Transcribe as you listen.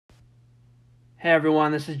Hey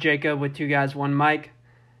everyone, this is Jacob with Two Guys, One Mic.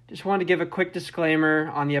 Just wanted to give a quick disclaimer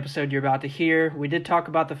on the episode you're about to hear. We did talk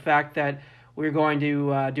about the fact that we're going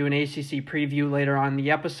to do an ACC preview later on in the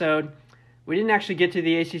episode. We didn't actually get to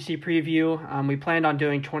the ACC preview. We planned on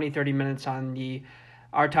doing 20-30 minutes on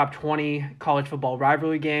our top 20 college football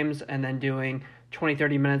rivalry games and then doing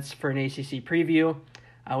 20-30 minutes for an ACC preview.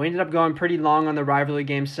 We ended up going pretty long on the rivalry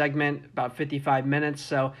game segment, about 55 minutes.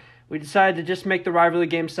 So we decided to just make the rivalry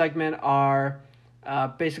game segment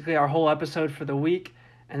basically our whole episode for the week.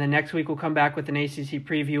 And then next week we'll come back with an ACC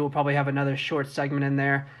preview. We'll probably have another short segment in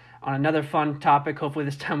there on another fun topic. Hopefully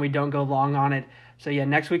this time we don't go long on it. So yeah,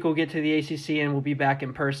 next week we'll get to the ACC and we'll be back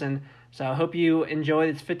in person. So I hope you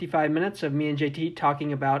enjoy this 55 minutes of me and JT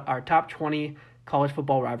talking about our top 20 college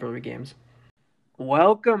football rivalry games.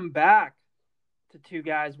 Welcome back to Two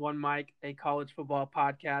Guys, One Mic, a college football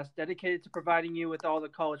podcast dedicated to providing you with all the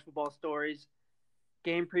college football stories,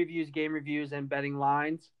 game previews, game reviews, and betting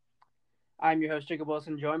lines. I'm your host, Jacob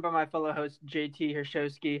Wilson, joined by my fellow host, JT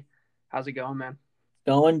Hershowski. How's it going, man?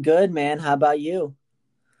 Going good, man. How about you?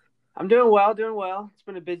 I'm doing well. It's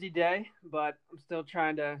been a busy day, but I'm still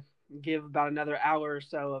trying to give about another hour or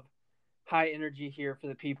so of high energy here for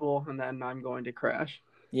the people, and then I'm going to crash.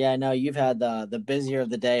 Yeah, no, you've had the busier of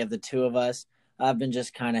the day of the two of us. I've been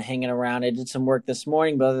just kind of hanging around. I did some work this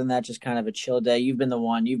morning, but other than that, just kind of a chill day. You've been the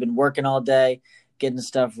one. You've been working all day, getting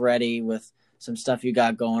stuff ready with some stuff you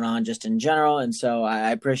got going on just in general. And so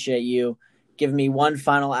I appreciate you giving me one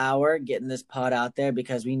final hour, getting this pod out there,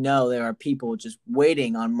 because we know there are people just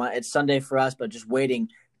waiting on it's Sunday for us, but just waiting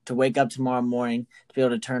to wake up tomorrow morning to be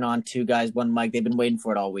able to turn on Two Guys, One Mic. They've been waiting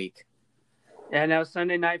for it all week. Yeah, no,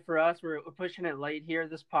 Sunday night for us. We're pushing it late here.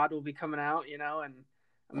 This pod will be coming out, in a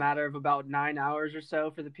matter of about 9 hours or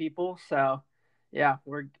so for the people. So, yeah,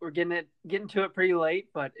 we're getting to it pretty late,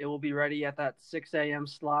 but it will be ready at that 6 a.m.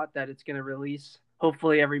 slot that it's going to release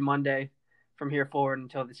hopefully every Monday from here forward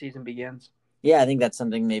until the season begins. Yeah, I think that's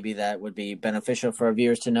something maybe that would be beneficial for our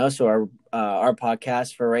viewers to know. So our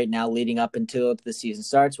podcast for right now, leading up until the season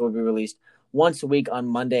starts, will be released once a week on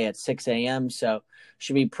Monday at 6 a.m. So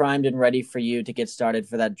should be primed and ready for you to get started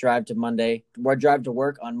for that drive to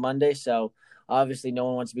work on Monday. So obviously no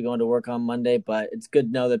one wants to be going to work on Monday, but it's good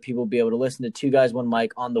to know that people will be able to listen to Two Guys, One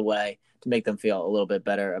Mic on the way to make them feel a little bit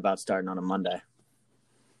better about starting on a Monday.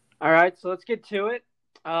 All right, so let's get to it.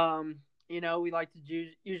 We like to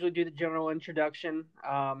usually do the general introduction,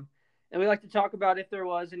 and we like to talk about if there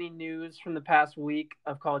was any news from the past week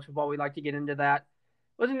of college football. We like to get into that.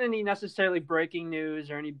 Wasn't any necessarily breaking news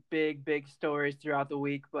or any big stories throughout the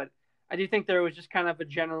week, but I do think there was just kind of a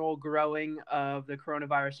general growing of the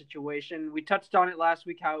coronavirus situation. We touched on it last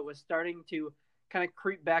week, how it was starting to kind of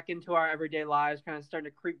creep back into our everyday lives, kind of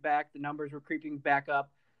starting to creep back. The numbers were creeping back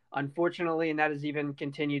up, unfortunately, and that has even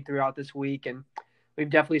continued throughout this week. And we've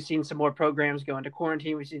definitely seen some more programs go into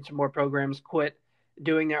quarantine. We've seen some more programs quit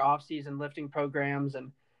doing their off-season lifting programs,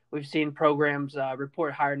 and we've seen programs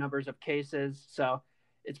report higher numbers of cases. So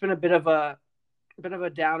it's been a bit of a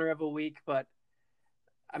downer of a week, but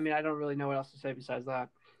I mean, I don't really know what else to say besides that.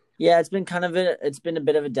 Yeah, it's been a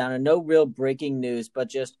bit of a downer. No real breaking news, but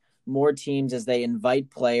just more teams, as they invite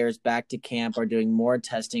players back to camp, are doing more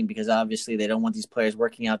testing, because obviously they don't want these players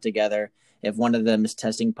working out together if one of them is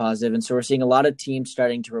testing positive. And so we're seeing a lot of teams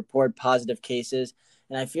starting to report positive cases.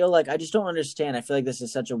 And I feel like I just don't understand. I feel like this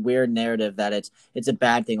is such a weird narrative that it's a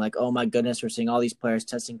bad thing. Like, oh my goodness, we're seeing all these players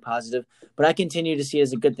testing positive. But I continue to see it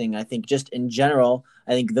as a good thing. I think just in general,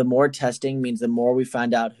 I think the more testing means the more we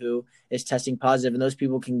find out who is testing positive, and those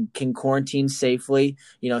people can quarantine safely,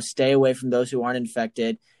 stay away from those who aren't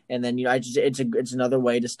infected. And then, it's another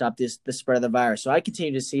way to stop the spread of the virus. So I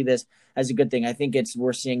continue to see this as a good thing. I think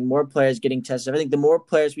we're seeing more players getting tested. I think the more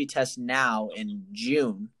players we test now in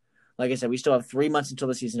June, like I said, we still have 3 months until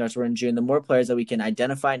the season starts. We're in June. The more players that we can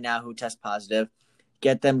identify now who test positive,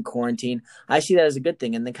 get them quarantined, I see that as a good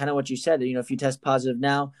thing. And then kind of what you said, if you test positive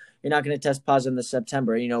now, you're not going to test positive in the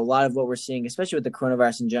September. A lot of what we're seeing, especially with the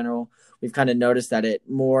coronavirus in general, we've kind of noticed that it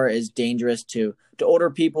more is dangerous to older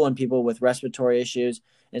people and people with respiratory issues.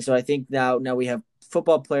 And so I think now we have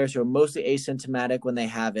football players who are mostly asymptomatic when they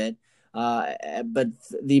have it, but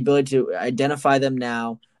the ability to identify them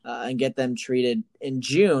now and get them treated in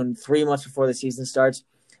June, 3 months before the season starts,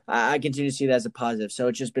 I continue to see that as a positive. So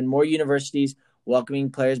it's just been more universities welcoming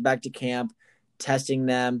players back to camp, testing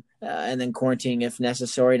them, and then quarantining if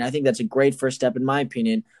necessary. And I think that's a great first step, in my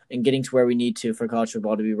opinion, in getting to where we need to for college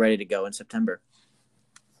football to be ready to go in September.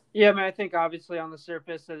 Yeah, I mean, I think obviously on the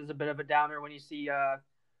surface it is a bit of a downer when you see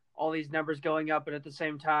all these numbers going up, but at the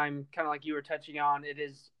same time, kind of like you were touching on, it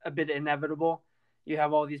is a bit inevitable. you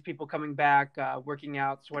have all these people coming back, working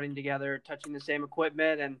out, sweating together, touching the same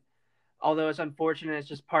equipment. And although it's unfortunate, it's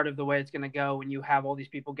just part of the way it's going to go when you have all these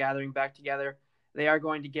people gathering back together. They are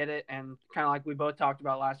going to get it. And kind of like we both talked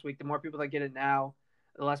about last week, the more people that get it now,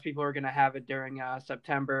 the less people are going to have it during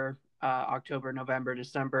September, October, November,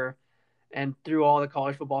 December, and through all the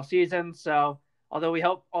college football season. So although we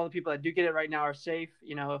hope all the people that do get it right now are safe,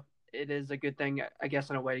 it is a good thing, I guess,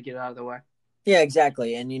 in a way to get it out of the way. Yeah,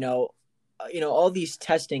 exactly. And all these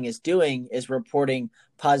testing is doing is reporting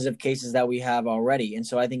positive cases that we have already. And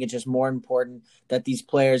so I think it's just more important that these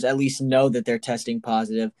players at least know that they're testing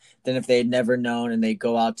positive than if they had never known and they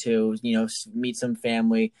go out to, meet some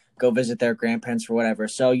family, go visit their grandparents or whatever.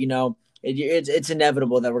 So, it's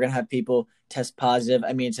inevitable that we're going to have people test positive.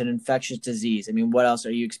 I mean, it's an infectious disease. I mean, what else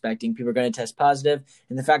are you expecting? People are going to test positive.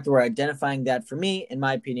 And the fact that we're identifying that, for me, in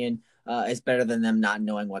my opinion, is better than them not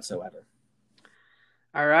knowing whatsoever.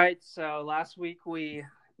 All right. So last week we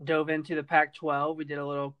dove into the Pac 12. We did a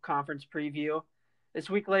little conference preview. This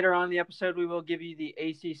week, later on in the episode, we will give you the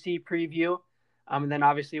ACC preview. And then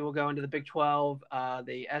obviously we'll go into the Big 12,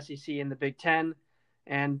 the SEC, and the Big 10.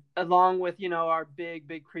 And along with, our big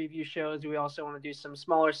preview shows, we also want to do some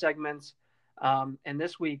smaller segments. And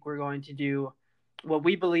this week we're going to do what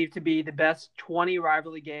we believe to be the best 20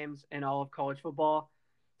 rivalry games in all of college football.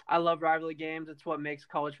 I love rivalry games. It's what makes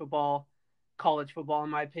college football, in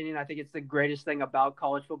my opinion. I think it's the greatest thing about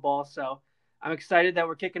college football. So I'm excited that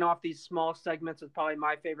we're kicking off these small segments. It's probably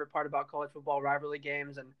my favorite part about college football, rivalry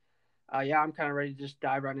games. And I'm kind of ready to just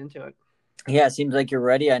dive right into it. Yeah, it seems like you're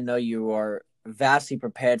ready. I know you are vastly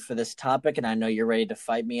prepared for this topic, and I know you're ready to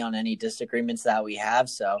fight me on any disagreements that we have.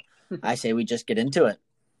 So I say we just get into it.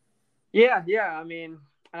 Yeah. I mean,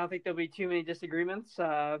 I don't think there'll be too many disagreements,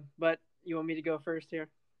 but you want me to go first here?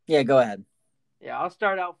 Yeah, go ahead. Yeah, I'll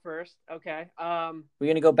start out first. Okay. We're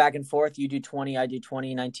going to go back and forth. You do 20, I do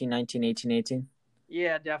 20, 19, 19, 18, 18.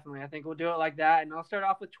 Yeah, definitely. I think we'll do it like that. And I'll start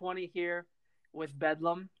off with 20 here with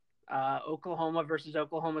Bedlam, Oklahoma versus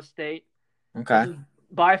Oklahoma State. Okay. This is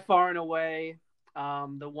by far and away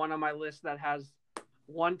the one on my list that has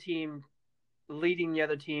one team leading the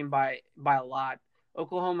other team by a lot.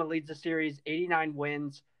 Oklahoma leads the series 89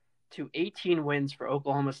 wins to 18 wins for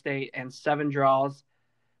Oklahoma State and 7 draws.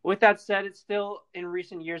 With that said, it's still in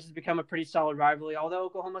recent years has become a pretty solid rivalry. Although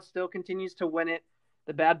Oklahoma still continues to win it,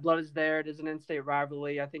 the bad blood is there. It is an in-state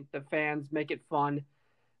rivalry. I think the fans make it fun,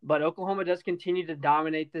 but Oklahoma does continue to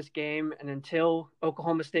dominate this game. And until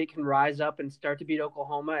Oklahoma State can rise up and start to beat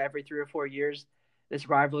Oklahoma every 3 or 4 years, this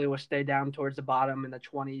rivalry will stay down towards the bottom in the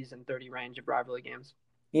 20s and 30 range of rivalry games.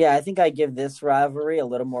 Yeah, I think I give this rivalry a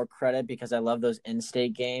little more credit because I love those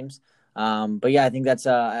in-state games. But yeah, I think that's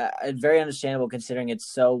very understandable considering it's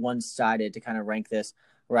so one-sided to kind of rank this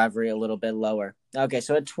rivalry a little bit lower. Okay,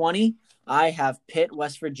 so at 20, I have Pitt,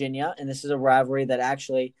 West Virginia, and this is a rivalry that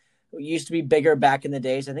actually used to be bigger back in the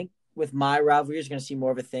days. I think with my rivalry, you're going to see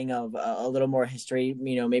more of a thing of a little more history,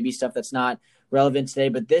 maybe stuff that's not relevant today.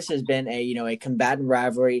 But this has been a combatant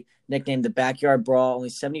rivalry nicknamed the Backyard Brawl, only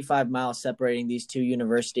 75 miles separating these two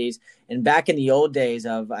universities. And back in the old days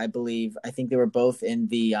of, I think they were both in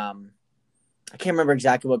the I can't remember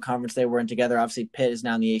exactly what conference they were in together. Obviously, Pitt is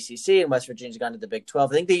now in the ACC, and West Virginia's gone to the Big 12.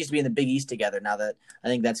 I think they used to be in the Big East together. Now that I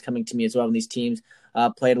think that's coming to me as well. And these teams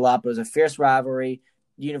played a lot, but it was a fierce rivalry.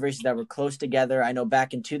 Universities that were close together. I know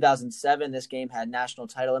back in 2007, this game had national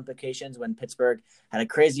title implications when Pittsburgh had a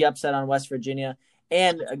crazy upset on West Virginia.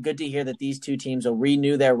 And good to hear that these two teams will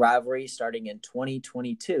renew their rivalry starting in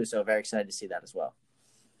 2022. So very excited to see that as well.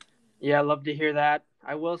 Yeah, I love to hear that.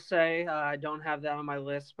 I will say I don't have that on my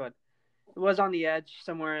list, but it was on the edge,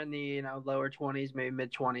 somewhere in the lower 20s, maybe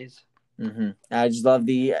mid 20s. Mm-hmm. I just love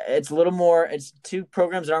it's a little more. It's two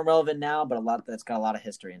programs that aren't relevant now, but that's got a lot of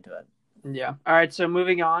history into it. Yeah. All right. So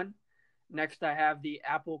moving on. Next, I have the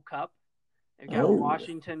Apple Cup. We've got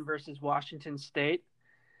Washington versus Washington State.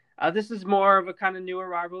 This is more of a kind of newer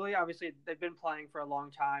rivalry. Obviously, they've been playing for a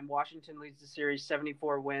long time. Washington leads the series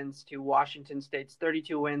 74 wins to Washington State's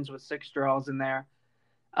 32 wins with 6 draws in there.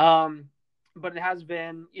 But it has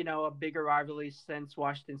been, a bigger rivalry since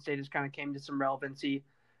Washington State has kind of came to some relevancy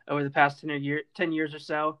over the past 10 years or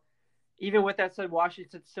so. Even with that said,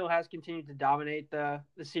 Washington still has continued to dominate the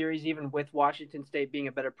series, even with Washington State being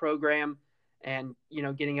a better program and,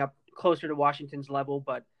 getting up closer to Washington's level.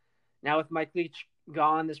 But now with Mike Leach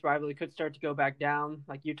gone, this rivalry could start to go back down.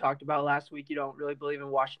 Like you talked about last week, you don't really believe in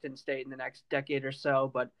Washington State in the next decade or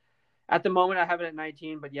so. But at the moment, I have it at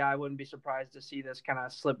 19. But, yeah, I wouldn't be surprised to see this kind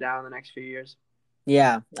of slip down in the next few years.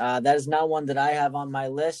 Yeah, that is not one that I have on my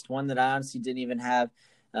list, one that I honestly didn't even have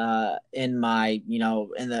in my,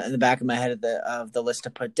 in the back of my head of the list to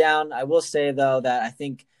put down. I will say though that I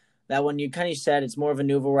think that when you kind of said it's more of a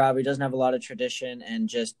nouveau rivalry, doesn't have a lot of tradition, and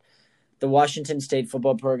just the Washington State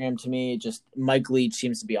football program to me, just Mike Leach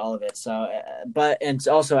seems to be all of it. So, and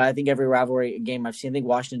also I think every rivalry game I've seen, I think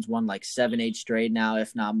Washington's won like 7, 8 straight now,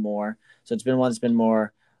 if not more. So it's been one that's been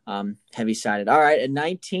more heavy sided. All right, at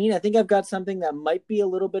 19, I think I've got something that might be a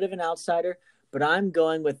little bit of an outsider, but I'm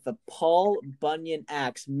going with the Paul Bunyan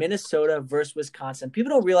Axe, Minnesota versus Wisconsin.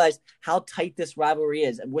 People don't realize how tight this rivalry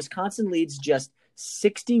is. Wisconsin leads just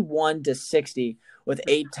 61-60 with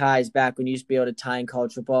 8 ties back when you used to be able to tie in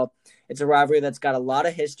college football. It's a rivalry that's got a lot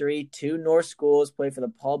of history. 2 North schools play for the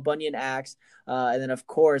Paul Bunyan Axe. And then, of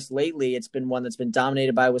course, lately it's been one that's been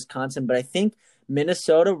dominated by Wisconsin. But I think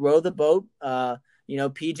Minnesota row the boat.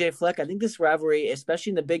 PJ Fleck, I think this rivalry,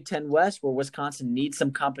 especially in the Big Ten West, where Wisconsin needs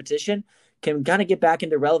some competition, can kind of get back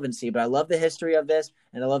into relevancy. But I love the history of this,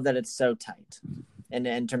 and I love that it's so tight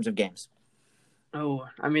in terms of games. Oh,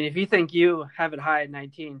 I mean, if you think you have it high at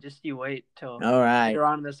 19, just you wait till All right. later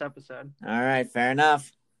on in this episode. All right, fair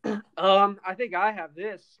enough. I think I have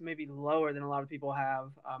this maybe lower than a lot of people have.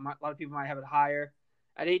 A lot of people might have it higher.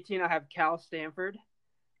 At 18, I have Cal Stanford.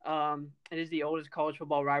 It is the oldest college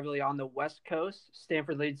football rivalry on the West Coast.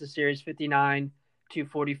 Stanford leads the series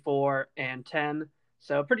 59-44-10.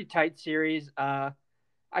 So a pretty tight series. I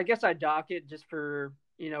guess I dock it just for,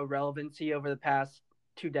 relevancy over the past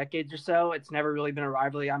 2 decades or so. It's never really been a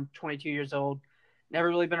rivalry. I'm 22 years old. Never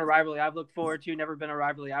really been a rivalry I've looked forward to. Never been a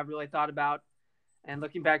rivalry I've really thought about. And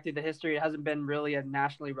looking back through the history, it hasn't been really a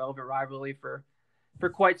nationally relevant rivalry for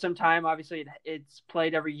quite some time. Obviously, it's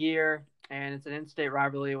played every year, and it's an in-state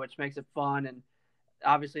rivalry, which makes it fun. And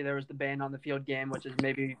obviously, there was the ban on the field game, which is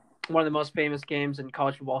maybe one of the most famous games in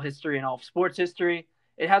college football history and all of sports history.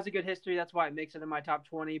 It has a good history. That's why it makes it in my top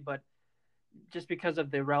 20. But just because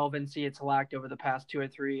of the relevancy it's lacked over the past 2 or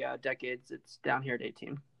 3 decades, it's down here at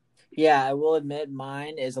 18. Yeah, I will admit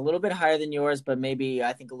mine is a little bit higher than yours, but maybe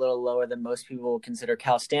I think a little lower than most people consider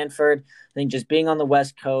Cal Stanford. I think just being on the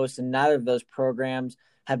West Coast, and neither of those programs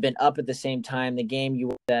have been up at the same time. The game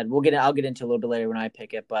you said, I'll get into a little bit later when I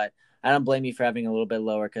pick it, but I don't blame you for having a little bit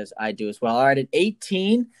lower because I do as well. All right, at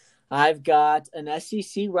 18, I've got an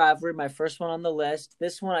SEC rivalry, my first one on the list.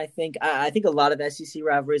 This one, I think a lot of SEC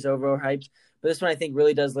rivalries are overhyped, but this one I think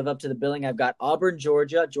really does live up to the billing. I've got Auburn,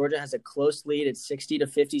 Georgia. Georgia has a close lead at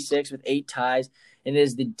 60-56 with 8 ties, and it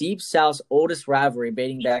is the Deep South's oldest rivalry,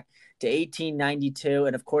 dating back to 1892.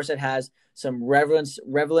 And of course, it has some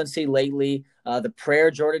relevancy lately. The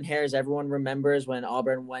prayer Jordan Hare's everyone remembers when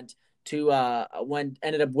Auburn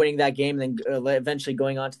ended up winning that game, and then eventually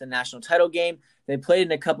going on to the national title game. They played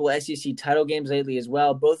in a couple of SEC title games lately as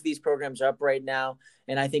well. Both of these programs are up right now.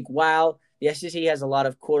 And I think while the SEC has a lot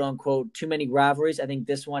of quote-unquote too many rivalries, I think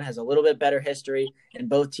this one has a little bit better history, and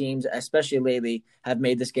both teams, especially lately, have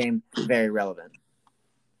made this game very relevant.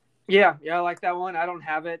 Yeah, I like that one. I don't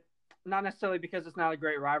have it, not necessarily because it's not a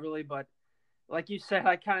great rivalry, but like you said,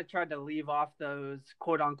 I kind of tried to leave off those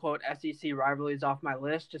quote-unquote SEC rivalries off my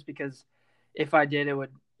list just because if I did, it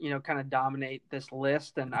would kind of dominate this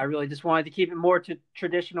list. And I really just wanted to keep it more to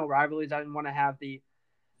traditional rivalries. I didn't want to have the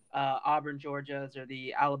Auburn, Georgias or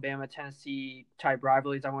the Alabama, Tennessee type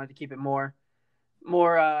rivalries. I wanted to keep it more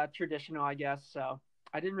traditional, I guess. So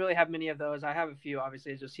I didn't really have many of those. I have a few,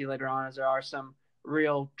 obviously, as you'll see later on, as there are some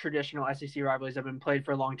real traditional SEC rivalries that have been played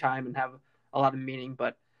for a long time and have a lot of meaning.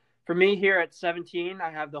 But for me here at 17, I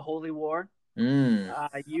have the Holy War.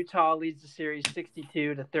 Utah leads the series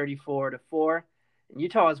 62-34-4. And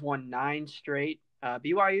Utah has won 9 straight.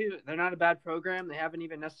 BYU, they're not a bad program. They haven't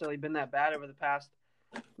even necessarily been that bad over the past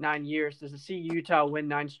 9 years. So to see Utah win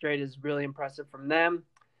 9 straight is really impressive from them.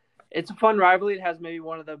 It's a fun rivalry. It has maybe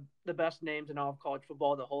one of the best names in all of college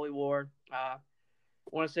football, the Holy War. I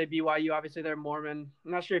want to say BYU, obviously they're Mormon.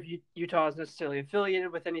 I'm not sure if Utah is necessarily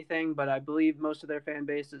affiliated with anything, but I believe most of their fan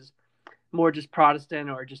base is more just Protestant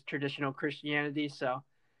or just traditional Christianity. So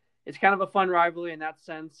it's kind of a fun rivalry in that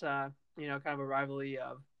sense, kind of a rivalry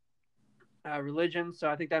of religion. So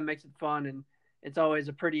I think that makes it fun, and it's always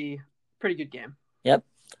a pretty good game. Yep.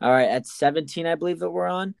 All right. At 17, I believe that we're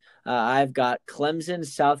on. I've got Clemson,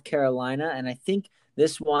 South Carolina, and I think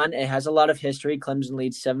this one, it has a lot of history. Clemson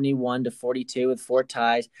leads 71-42 with 4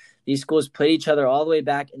 ties. These schools played each other all the way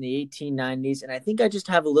back in the 1890s, and I think I just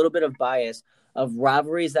have a little bit of bias of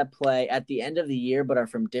rivalries that play at the end of the year but are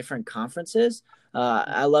from different conferences.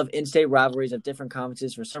 I love in-state rivalries of different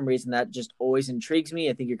conferences. For some reason, that just always intrigues me.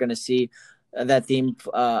 I think you're going to see that theme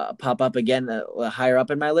pop up again higher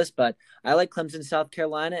up in my list. But I like Clemson, South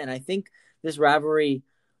Carolina, and I think this rivalry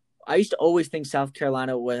I used to always think South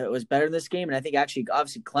Carolina was better in this game, and I think actually,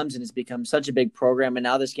 obviously, Clemson has become such a big program, and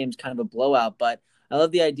now this game's kind of a blowout. But I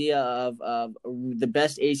love the idea of the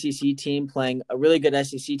best ACC team playing a really good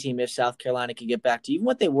SEC team if South Carolina could get back to even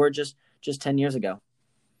what they were just 10 years ago.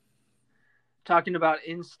 Talking about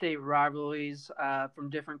in-state rivalries from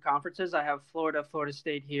different conferences, I have Florida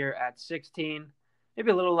State here at 16,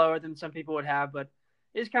 maybe a little lower than some people would have, but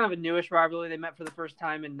it's kind of a newish rivalry. They met for the first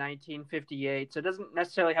time in 1958, so it doesn't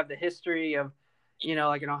necessarily have the history of,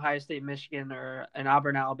 like an Ohio State, Michigan, or an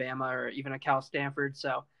Auburn, Alabama, or even a Cal Stanford.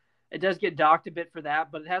 So it does get docked a bit for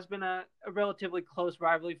that, but it has been a relatively close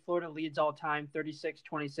rivalry. Florida leads all time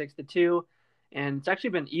 36-26 to 2, and it's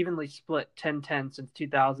actually been evenly split 10-10 since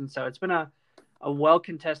 2000. So it's been a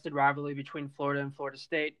well-contested rivalry between Florida and Florida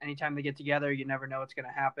State. Anytime they get together, you never know what's going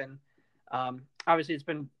to happen. Obviously, it's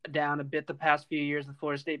been down a bit the past few years, with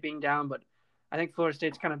Florida State being down, but I think Florida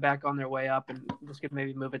State's kind of back on their way up, and this could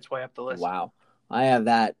maybe move its way up the list. Wow. I have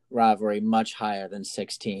that rivalry much higher than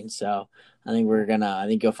 16. So I think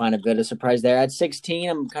you'll find a bit of surprise there. At 16,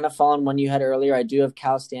 I'm kind of following one you had earlier. I do have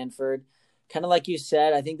Cal Stanford. Kind of like you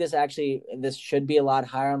said, I think this should be a lot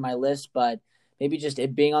higher on my list, but maybe just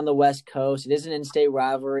it being on the West Coast, it is an in-state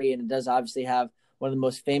rivalry, and it does obviously have one of the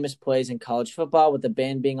most famous plays in college football with the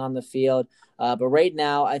band being on the field. But right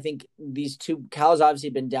now, I think these two, Cal's obviously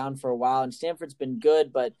been down for a while, and Stanford's been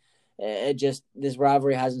good, but this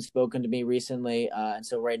rivalry hasn't spoken to me recently, and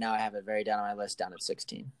so right now I have it very down on my list, down at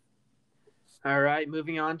 16. All right,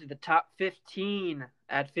 moving on to the top 15.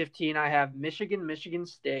 At 15, I have Michigan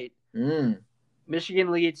State.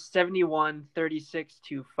 Michigan leads 71-36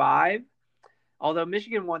 to 5. Although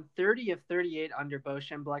Michigan won 30 of 38 under Bo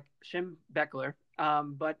Schembechler,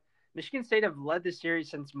 but Michigan State have led the series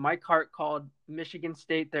since Mike Hart called Michigan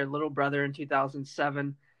State their little brother in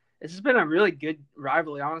 2007. This has been a really good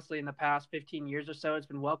rivalry, honestly, in the past 15 years or so. It's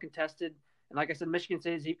been well contested. And like I said, Michigan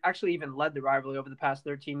State has actually even led the rivalry over the past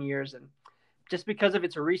 13 years. And just because of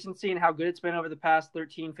its recency and how good it's been over the past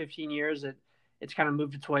 13, 15 years, it's kind of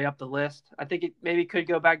moved its way up the list. I think it maybe could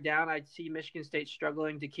go back down. I see Michigan State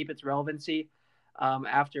struggling to keep its relevancy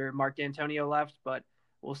after Mark D'Antonio left, but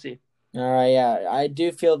we'll see. All right, yeah. I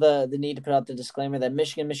do feel the need to put out the disclaimer that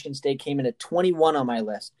Michigan State came in at 21 on my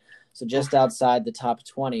list, so just outside the top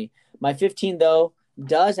 20. My 15, though,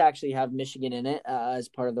 does actually have Michigan in it as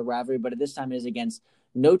part of the rivalry, but at this time it is against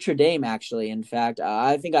Notre Dame, actually. In fact,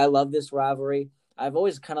 I think I love this rivalry. I've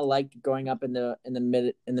always kind of liked growing up in the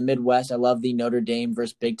Midwest. I love the Notre Dame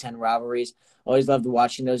versus Big Ten rivalries. Always loved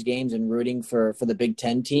watching those games and rooting for the Big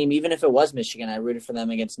Ten team. Even if it was Michigan, I rooted for them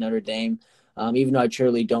against Notre Dame. Even though I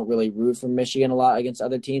truly don't really root for Michigan a lot against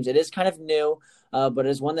other teams. It is kind of new, but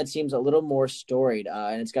it's one that seems a little more storied,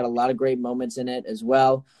 and it's got a lot of great moments in it as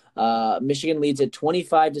well. Michigan leads at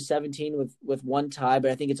 25-17 with one tie,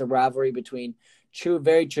 but I think it's a rivalry between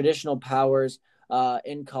very traditional powers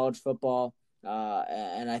in college football.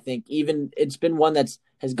 And I think even it's been one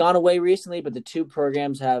has gone away recently, but the two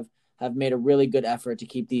programs have made a really good effort to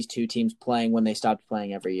keep these two teams playing when they stopped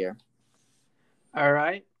playing every year. All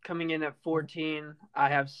right. Coming in at 14, I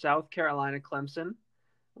have South Carolina Clemson,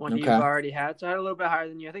 one Okay. you've already had. So I had a little bit higher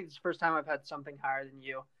than you. I think it's the first time I've had something higher than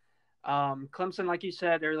you. Clemson, like you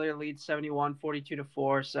said earlier, leads 71-42 to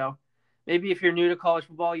 4. So maybe if you're new to college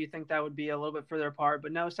football, you think that would be a little bit further apart.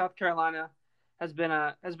 But no, South Carolina has been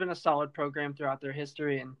a solid program throughout their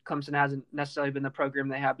history, and Clemson hasn't necessarily been the program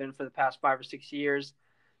they have been for the past 5 or 6 years.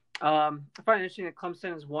 I find it interesting that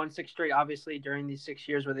Clemson has won 6 straight, obviously, during these 6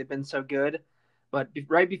 years where they've been so good. But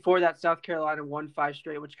right before that, South Carolina won 5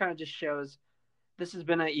 straight, which kind of just shows this has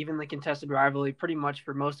been an evenly contested rivalry pretty much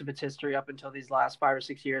for most of its history up until these last 5 or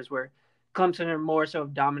 6 years, where Clemson are more so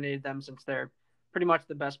have dominated them since they're pretty much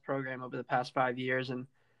the best program over the past 5 years. And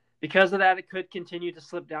because of that, it could continue to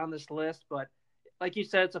slip down this list. But like you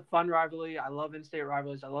said, it's a fun rivalry. I love in-state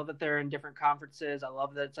rivalries. I love that they're in different conferences. I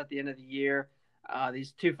love that it's at the end of the year.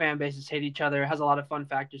 These two fan bases hate each other. It has a lot of fun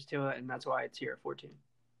factors to it, and that's why it's here at 14.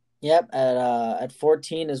 Yep, at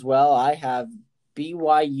 14 as well, I have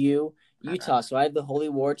BYU, Utah. So I have the Holy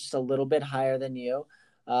War just a little bit higher than you.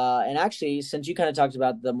 And actually, since you kind of talked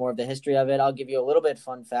about the more of the history of it, I'll give you a little bit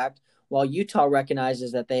fun fact. While Utah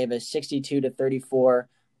recognizes that they have a 62-34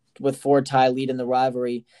 with 4 tie lead in the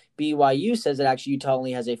rivalry, BYU says that actually Utah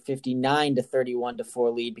only has a 59-31 to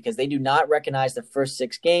 4 lead because they do not recognize the first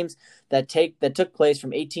 6 games that took place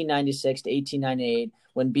from 1896 to 1898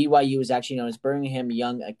 when BYU was actually known as Birmingham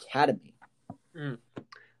Young Academy.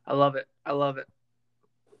 I love it.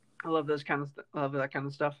 I love love that kind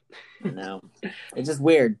of stuff. I know. It's just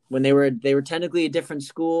weird when they were technically a different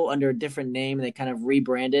school under a different name. And they kind of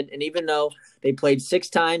rebranded, and even though they played 6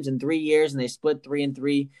 times in 3 years and they split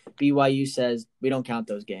 3-3, BYU says we don't count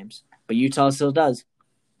those games, but Utah still does.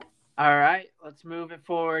 All right, let's move it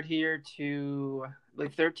forward here to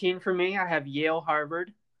like 13 for me. I have Yale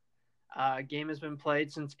Harvard. Game has been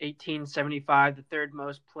played since 1875, the third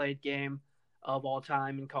most played game of all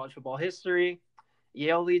time in college football history.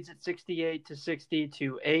 Yale leads at 68 to 60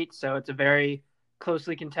 to 8, so it's a very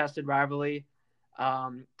closely contested rivalry.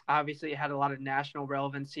 Obviously, it had a lot of national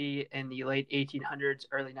relevancy in the late 1800s,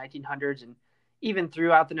 early 1900s, and even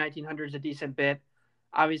throughout the 1900s a decent bit.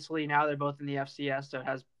 Obviously, now they're both in the FCS, so it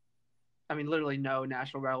has, I mean, literally no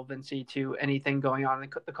national relevancy to anything going on in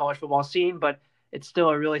the college football scene, but it's still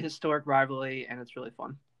a really historic rivalry, and it's really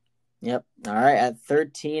fun. Yep. All right. At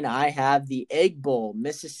 13, I have the Egg Bowl,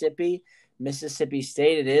 Mississippi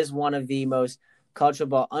State. It is one of the most college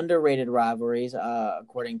football underrated rivalries,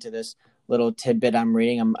 according to this little tidbit I'm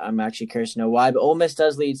reading. I'm actually curious to know why. But Ole Miss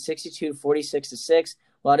does lead 62-46 to 6.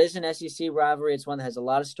 While it is an SEC rivalry, it's one that has a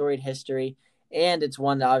lot of storied history, and it's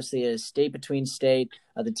one that obviously is state between state.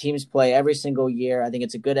 The teams play every single year. I think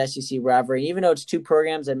it's a good SEC rivalry. Even though it's two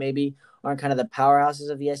programs that maybe aren't kind of the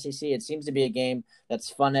powerhouses of the SEC, it seems to be a game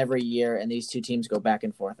that's fun every year, and these two teams go back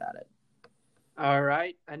and forth at it. All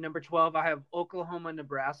right. At number 12, I have Oklahoma,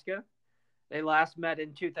 Nebraska. They last met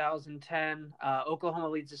in 2010. Oklahoma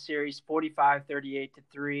leads the series 45-38 to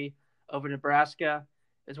 3 over Nebraska.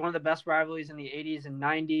 It's one of the best rivalries in the 80s and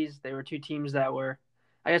 90s. They were two teams that were,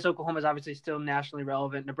 I guess Oklahoma's obviously still nationally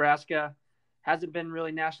relevant. Nebraska hasn't been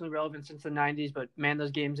really nationally relevant since the 90s, but man,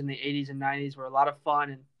 those games in the 80s and 90s were a lot of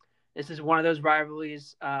fun. And this is one of those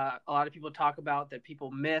rivalries a lot of people talk about that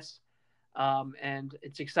people miss. And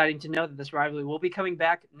it's exciting to know that this rivalry will be coming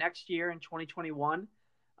back next year in 2021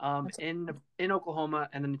 in Oklahoma,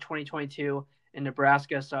 and then in 2022 in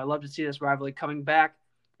Nebraska. So I love to see this rivalry coming back.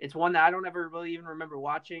 It's one that I don't ever really even remember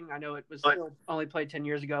watching. I know it was only played 10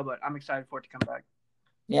 years ago, but I'm excited for it to come back.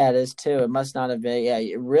 Yeah, it is too. It must not have been. Yeah,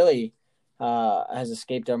 it really has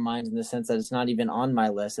escaped our minds in the sense that it's not even on my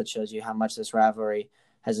list. That shows you how much this rivalry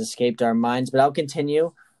has escaped our minds. But I'll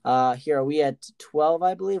continue. Here are we at 12,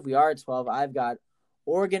 I believe. We are at 12. I've got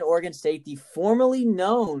Oregon State, the formerly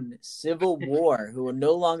known Civil War, who will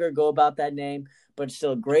no longer go about that name, but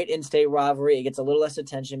still a great in-state rivalry. It gets a little less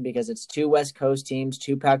attention because it's two West Coast teams,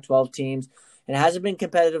 two Pac-12 teams, and it hasn't been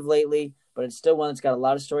competitive lately, but it's still one that's got a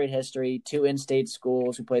lot of storied history, two in-state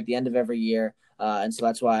schools who play at the end of every year, and so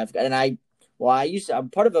that's why I've got –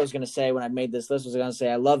 and part of it I was going to say when I made this list was going to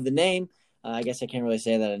say I love the name. I guess I can't really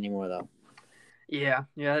say that anymore, though. Yeah,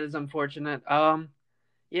 that is unfortunate.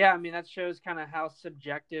 Yeah, I mean, that shows kind of how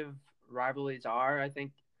subjective rivalries are. I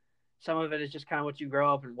think some of it is just kind of what you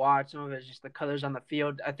grow up and watch. Some of it is just the colors on the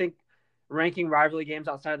field. I think ranking rivalry games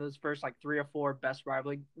outside of those first like 3 or 4 best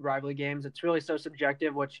rivalry games, it's really so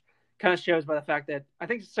subjective, which kind of shows by the fact that I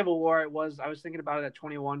think Civil War, I was thinking about it at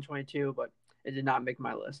 21, 22, but it did not make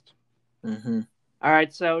my list. Mm-hmm. All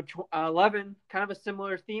right, so 11, kind of a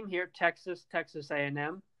similar theme here, Texas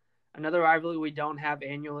A&M. Another rivalry we don't have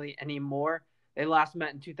annually anymore. They last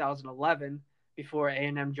met in 2011 before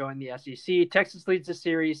A&M joined the SEC. Texas leads the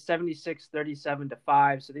series 76-37 to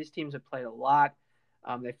 5. So these teams have played a lot.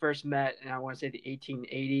 They first met in, I want to say, the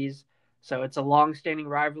 1880s. So it's a long-standing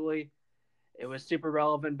rivalry. It was super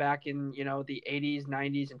relevant back in, the 80s,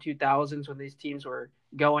 90s, and 2000s when these teams were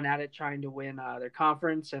going at it trying to win their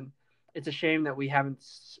conference. And it's a shame that we haven't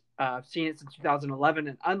seen it since 2011.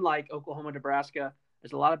 And unlike Oklahoma, Nebraska,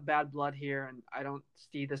 there's a lot of bad blood here, and I don't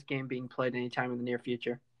see this game being played anytime in the near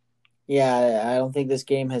future. Yeah, I don't think this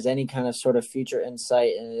game has any kind of sort of future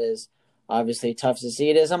insight, and it is obviously tough to see.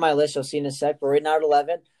 It is on my list. You'll see in a sec, but right now at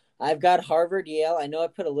 11, I've got Harvard, Yale. I know I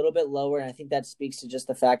put a little bit lower, and I think that speaks to just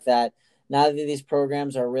the fact that neither of these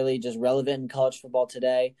programs are really just relevant in college football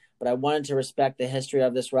today, but I wanted to respect the history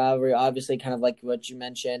of this rivalry. Obviously, kind of like what you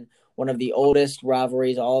mentioned, one of the oldest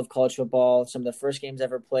rivalries, all of college football, some of the first games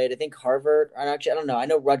ever played. I think Harvard, actually, I don't know. I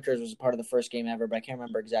know Rutgers was a part of the first game ever, but I can't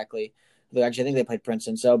remember exactly. Actually, I think they played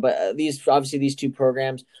Princeton. So, but these two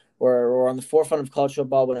programs were on the forefront of college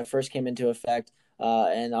football when it first came into effect.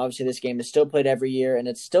 And obviously, this game is still played every year, and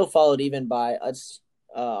it's still followed even by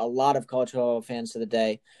a lot of college football fans to the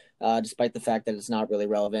day, despite the fact that it's not really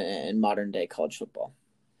relevant in modern day college football.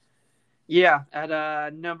 Yeah,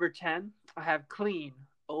 at number 10, I have clean,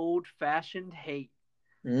 old-fashioned hate.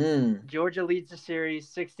 Georgia leads the series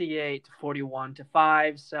 68-41 to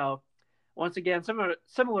 5. So once again,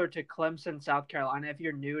 similar to Clemson, South Carolina. If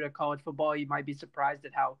you're new to college football, you might be surprised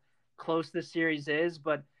at how close this series is.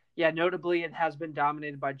 But Yeah, notably, it has been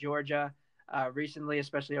dominated by Georgia recently,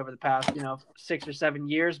 especially over the past 6 or 7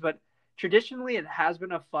 years. But traditionally, it has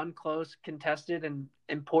been a fun, close, contested, and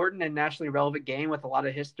important and nationally relevant game with a lot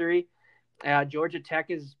of history. Georgia Tech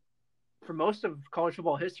is, for most of college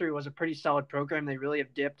football history, was a pretty solid program. They really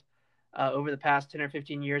have dipped over the past 10 or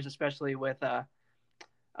 15 years, especially with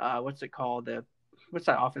what's it called? What's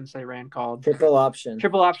that offense they ran called? Triple option.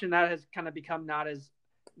 Triple option. That has kind of become not as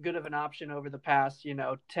good of an option over the past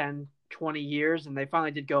 10, 20 years, and they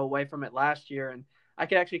finally did go away from it last year. And I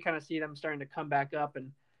could actually kind of see them starting to come back up,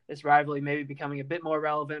 and this rivalry maybe becoming a bit more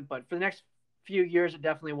relevant. But for the next few years, it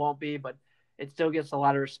definitely won't be. But it still gets a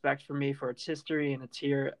lot of respect from me for its history, and it's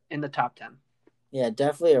here in the top 10. Yeah,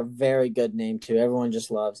 definitely a very good name too. Everyone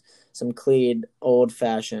just loves some clean,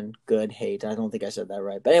 old-fashioned good hate. I don't think I said that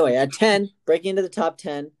right. But anyway, at 10, breaking into the top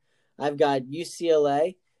 10, I've got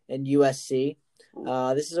UCLA and USC.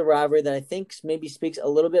 This is a rivalry that I think maybe speaks a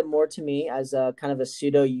little bit more to me as a kind of a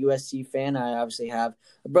pseudo USC fan. I obviously have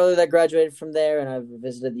a brother that graduated from there, and I've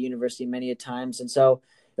visited the university many a times. And so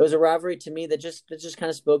it was a rivalry to me that just kind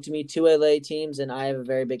of spoke to me. Two LA teams, and I have a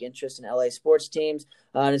very big interest in LA sports teams.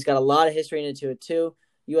 And it's got a lot of history into it too.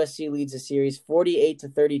 USC leads the series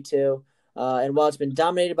 48-32. And while it's been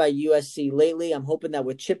dominated by USC lately, I'm hoping that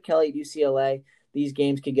with Chip Kelly at UCLA, these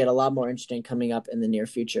games could get a lot more interesting coming up in the near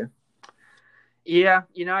future. Yeah,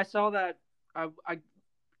 I saw that. I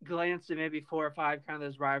glanced at maybe 4 or 5 kind of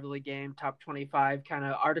those rivalry game top 25 kind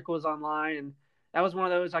of articles online, and that was one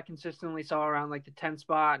of those I consistently saw around like the 10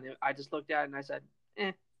 spot, and I just looked at it and I said,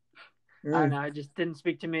 I don't know, it just didn't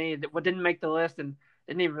speak to me. What didn't make the list, and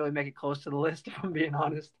didn't even really make it close to the list, if I'm being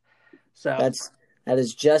honest. So that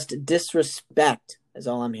is just disrespect, is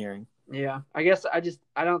all I'm hearing. Yeah, I guess I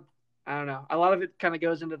don't know. A lot of it kind of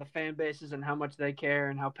goes into the fan bases and how much they care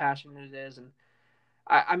and how passionate it is, and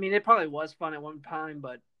I mean, it probably was fun at one time,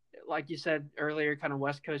 but like you said earlier, kind of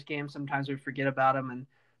West Coast games, sometimes we forget about them, and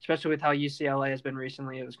especially with how UCLA has been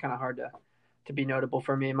recently, it was kind of hard to be notable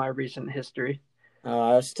for me in my recent history.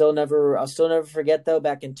 I'll still never forget though.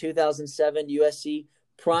 Back in 2007, USC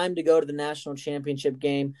primed to go to the national championship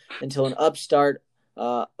game until an upstart,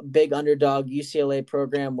 big underdog UCLA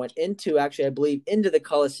program went into, actually I believe, into the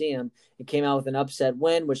Coliseum and came out with an upset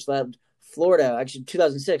win, which led Florida, actually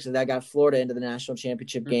 2006, and that got Florida into the national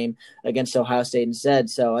championship game against Ohio State instead.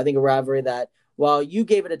 So I think a rivalry that, while you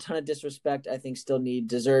gave it a ton of disrespect, I think still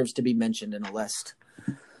deserves to be mentioned in a list.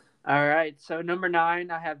 All right, so number 9,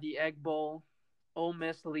 I have the Egg Bowl. Ole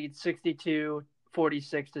Miss leads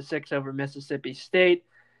 62-46 over Mississippi State.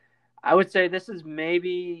 I would say this is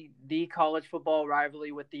maybe the college football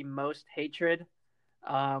rivalry with the most hatred.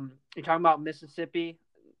 You're talking about Mississippi.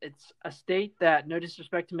 It's a state that, no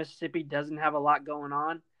disrespect to Mississippi, doesn't have a lot going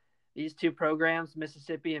on. These two programs,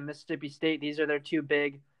 Mississippi and Mississippi State, these are their two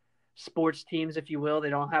big sports teams, if you will. They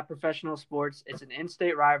don't have professional sports. It's an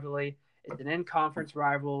in-state rivalry. It's an in-conference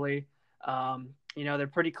rivalry. They're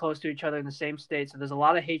pretty close to each other in the same state, so there's a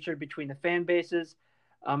lot of hatred between the fan bases.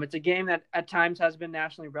 It's a game that at times has been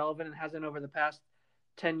nationally relevant and hasn't over the past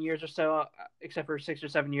 10 years or so, except for 6 or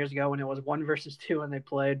 7 years ago when it was 1 versus 2 when they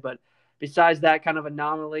played. But besides that kind of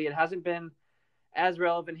anomaly, it hasn't been as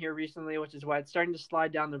relevant here recently, which is why it's starting to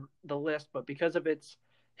slide down the list. But because of its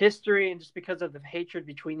history and just because of the hatred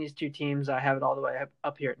between these two teams, I have it all the way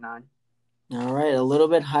up here at 9. All right, a little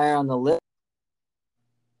bit higher on the list.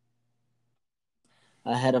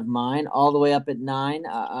 Ahead of mine, all the way up at 9.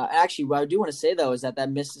 Actually, what I do want to say, though, is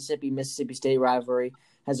that Mississippi State rivalry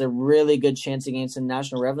has a really good chance against some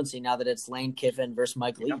national relevancy now that it's Lane Kiffin versus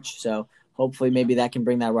Mike Leach. So hopefully maybe that can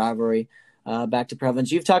bring that rivalry back to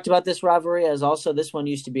prevalence. You've talked about this rivalry as also this one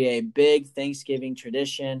used to be a big Thanksgiving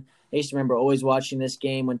tradition. I used to remember always watching this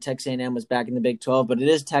game when Texas A&M was back in the Big 12, but it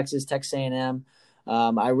is Texas A&M.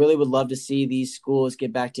 I really would love to see these schools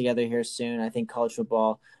get back together here soon. I think college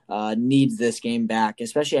football needs this game back,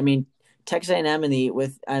 especially. I mean, Texas A&M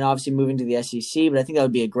and obviously moving to the SEC, but I think that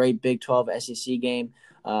would be a great Big 12 SEC game.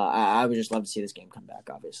 I would just love to see this game come back,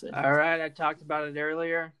 obviously. All right, I talked about it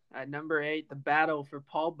earlier. At number 8, the battle for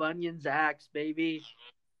Paul Bunyan's axe, baby.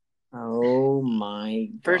 Oh my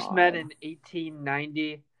God! First met in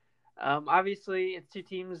 1890. Obviously, it's two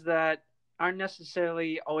teams that aren't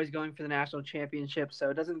necessarily always going for the national championship, so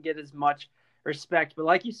it doesn't get as much respect. But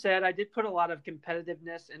like you said, I did put a lot of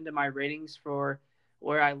competitiveness into my ratings for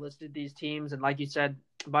where I listed these teams. And like you said,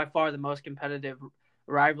 by far the most competitive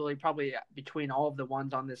rivalry probably between all of the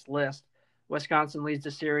ones on this list. Wisconsin leads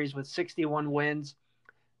the series with 61 wins,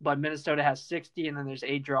 but Minnesota has 60, and then there's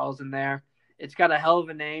 8 draws in there. It's got a hell of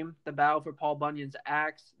a name, the Battle for Paul Bunyan's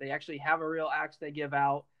Axe. They actually have a real axe they give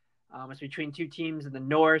out. It's between two teams in the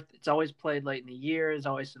North. It's always played late in the year. There's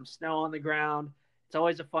always some snow on the ground. It's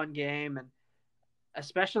always a fun game, and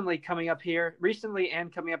especially coming up here recently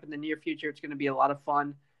and coming up in the near future, it's going to be a lot of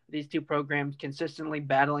fun. These two programs consistently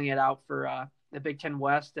battling it out for the Big Ten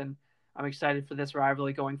West, and I'm excited for this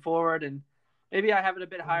rivalry going forward. And maybe I have it a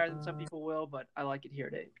bit higher than some people will, but I like it here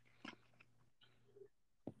at 8.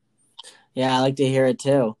 Yeah, I like to hear it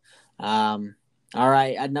too. All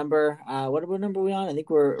right, at number what number are we on? I think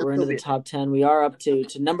we're into the top 10. We are up to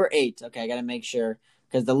number 8. Okay, I got to make sure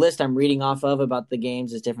because the list I'm reading off of about the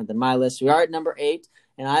games is different than my list. We are at number 8,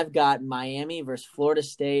 and I've got Miami versus Florida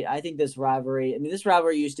State. I think this rivalry. I mean, this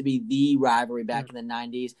rivalry used to be the rivalry back in the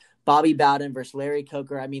 '90s. Bobby Bowden versus Larry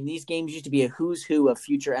Coker. I mean, these games used to be a who's who of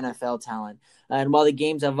future NFL talent. And while the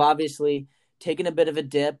games have obviously taken a bit of a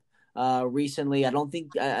dip recently, I don't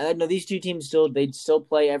think I know these two teams they still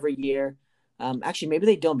play every year. Actually, maybe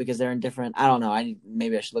they don't because they're in different. I don't know.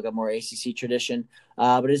 Maybe I should look up more ACC tradition.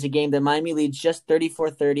 But it's a game that Miami leads just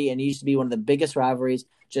 34-30, and it used to be one of the biggest rivalries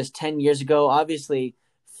just 10 years ago. Obviously,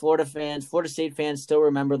 Florida State fans still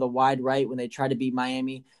remember the wide right when they tried to beat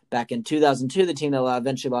Miami back in 2002, the team that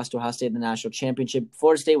eventually lost to Ohio State in the national championship.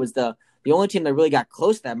 Florida State was the only team that really got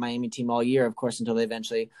close to that Miami team all year, of course, until they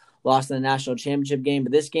eventually lost in the national championship game.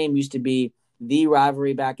 But this game used to be the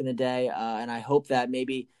rivalry back in the day, and I hope that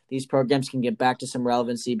maybe these programs can get back to some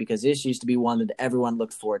relevancy because this used to be one that everyone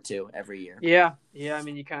looked forward to every year. Yeah. I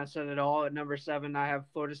mean, you kind of said it all. At number 7, I have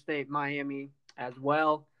Florida State, Miami as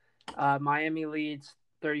well. Miami leads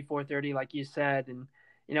 34-30, like you said, and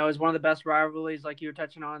it was one of the best rivalries, like you were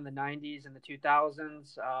touching on, in the '90s and the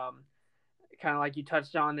 2000s. Kind of like you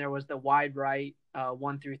touched on, there was the wide right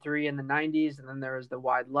 1 through 3 in the '90s, and then there was the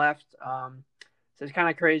wide left. So it's kind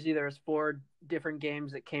of crazy. There was 4 different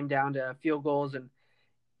games that came down to field goals, and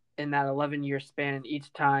in that 11-year span, and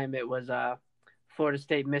each time it was Florida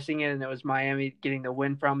State missing it, and it was Miami getting the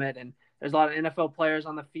win from it. And there's a lot of NFL players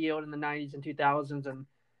on the field in the '90s and 2000s, and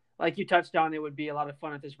like you touched on, it would be a lot of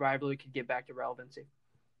fun if this rivalry could get back to relevancy.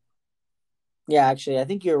 Yeah, actually, I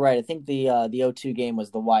think you're right. I think the 0-2 game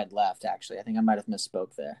was the wide left, actually. I think I might have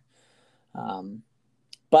misspoke there.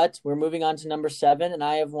 But we're moving on to number 7, and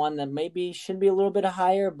I have one that maybe should be a little bit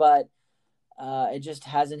higher, but it just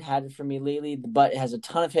hasn't had it for me lately. But it has a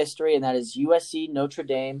ton of history, and that is USC Notre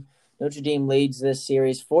Dame. Notre Dame leads this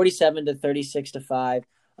series 47-36-5.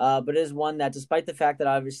 But it is one that, despite the fact that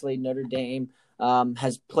obviously Notre Dame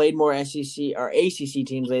has played more SEC or ACC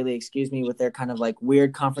teams lately, with their kind of like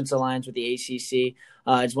weird conference alliance with the ACC.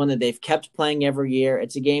 It's one that they've kept playing every year.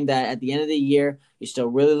 It's a game that at the end of the year, you still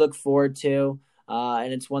really look forward to.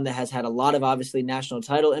 And it's one that has had a lot of obviously national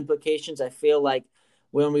title implications. I feel like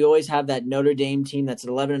when we always have that Notre Dame team that's at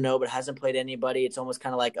 11-0 but hasn't played anybody, it's almost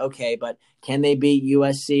kind of like, okay, but can they beat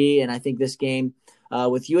USC? And I think this game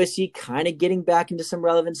with USC kind of getting back into some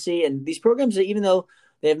relevancy. And these programs, even though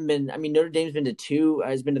they haven't been, I mean, Notre Dame's been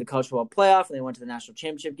has been to the college football playoff, and they went to the national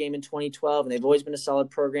championship game in 2012, and they've always been a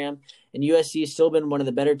solid program. And USC has still been one of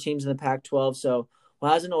the better teams in the Pac-12. So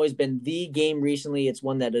while it hasn't always been the game recently, it's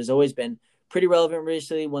one that has always been pretty relevant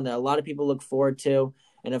recently, one that a lot of people look forward to,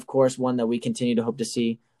 and of course, one that we continue to hope to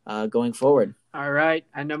see going forward. All right.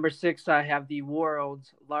 At number 6, I have the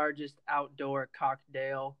world's largest outdoor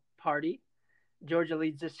cocktail party. Georgia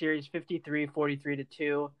leads this series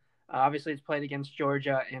 53-43-2. Obviously, it's played against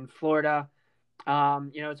Georgia and Florida.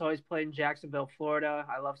 It's always played in Jacksonville, Florida.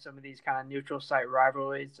 I love some of these kind of neutral site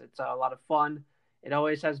rivalries. It's a lot of fun. It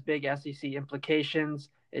always has big SEC implications.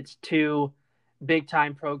 It's 2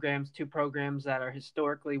 big-time programs, 2 programs that are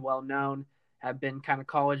historically well-known, have been kind of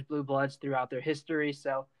college blue bloods throughout their history.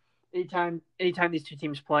 So anytime these 2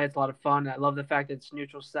 teams play, it's a lot of fun. I love the fact that it's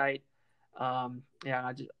neutral site.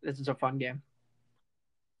 This is a fun game.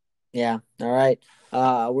 Yeah. All right.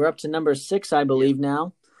 We're up to number 6, I believe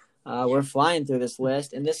now. We're flying through this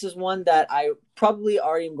list, and this is one that I probably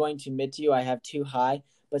already am going to admit to you I have too high,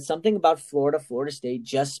 but something about Florida State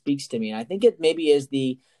just speaks to me. And I think it maybe is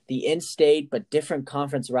the in-state but different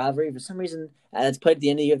conference rivalry. For some reason, it's played at the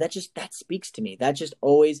end of the year. That speaks to me. That just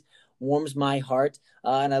always warms my heart.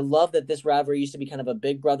 And I love that this rivalry used to be kind of a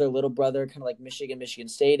big brother, little brother, kind of like Michigan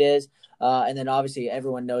State is. And then obviously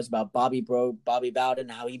everyone knows about Bobby Bowden,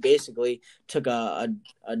 how he basically took a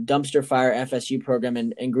dumpster fire FSU program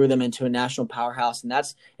and grew them into a national powerhouse.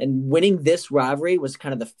 And winning this rivalry was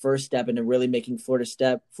kind of the first step into really making Florida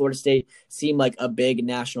State seem like a big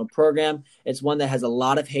national program. It's one that has a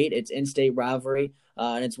lot of hate. It's in-state rivalry.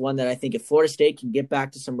 And it's one that I think if Florida State can get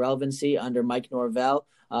back to some relevancy under Mike Norvell,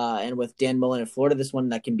 and with Dan Mullen in Florida, this one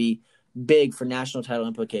that can be big for national title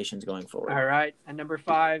implications going forward. All right. At number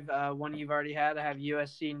 5, one you've already had, I have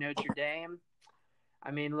USC Notre Dame.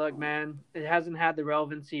 I mean, look, man, it hasn't had the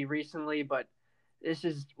relevancy recently, but this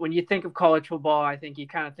is when you think of college football, I think you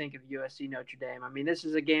kind of think of USC Notre Dame. I mean, this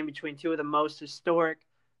is a game between two of the most historic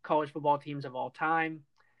college football teams of all time.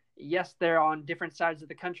 Yes, they're on different sides of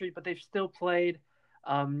the country, but they've still played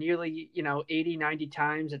nearly, 80, 90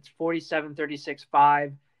 times. It's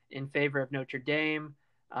 47-36-5 in favor of Notre Dame.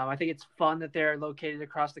 I think it's fun that they're located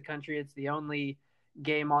across the country. It's the only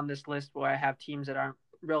game on this list where I have teams that aren't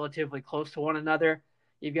relatively close to one another.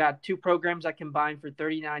 You've got two programs that combine for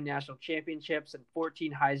 39 national championships and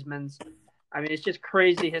 14 Heisman's. I mean, it's just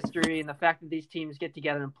crazy history, and the fact that these teams get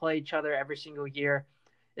together and play each other every single year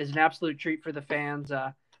is an absolute treat for the fans.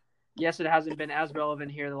 Yes, it hasn't been as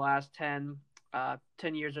relevant here the last 10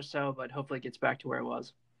 years or so, but hopefully it gets back to where it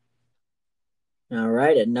was. All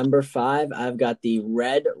right, at number 5, I've got the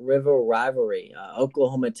Red River Rivalry,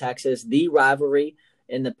 Oklahoma, Texas, the rivalry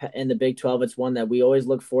in the Big 12. It's one that we always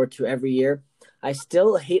look forward to every year. I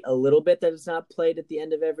still hate a little bit that it's not played at the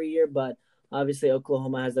end of every year, but obviously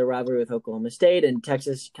Oklahoma has their rivalry with Oklahoma State, and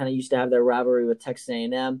Texas kind of used to have their rivalry with Texas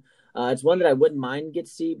A&M. It's one that I wouldn't mind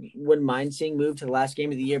seeing move to the last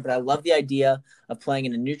game of the year, but I love the idea of playing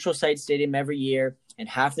in a neutral site stadium every year, and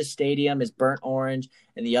half the stadium is burnt orange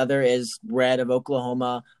and the other is red of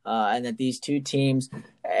Oklahoma, and that these two teams,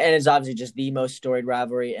 and it's obviously just the most storied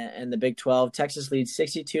rivalry in the Big 12. Texas leads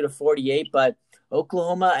 62-48, but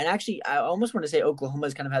Oklahoma, and actually I almost want to say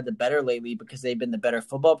Oklahoma's kind of had the better lately because they've been the better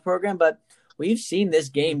football program, but we've seen this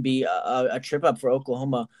game be a trip up for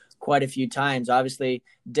Oklahoma quite a few times. Obviously,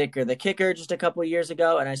 Dicker, the kicker, just a couple of years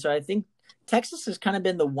ago, and I think Texas has kind of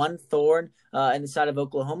been the one thorn in the side of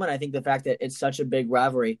Oklahoma, and I think the fact that it's such a big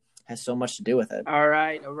rivalry has so much to do with it. All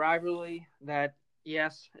right, a rivalry that,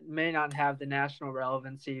 yes, may not have the national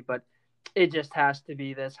relevancy, but it just has to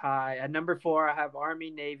be this high. At number 4, I have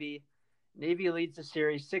Army Navy. Navy leads the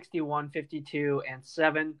series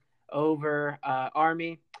 61-52-7 over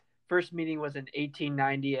Army. First meeting was in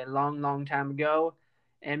 1890, a long, long time ago,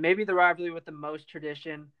 and maybe the rivalry with the most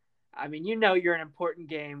tradition. I mean, you're an important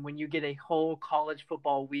game when you get a whole college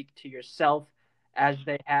football week to yourself, as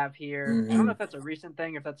they have here. I don't know if that's a recent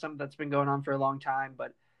thing, if that's something that's been going on for a long time,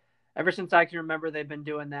 but ever since I can remember, they've been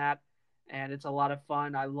doing that, and it's a lot of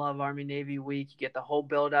fun. I love Army Navy week. You get the whole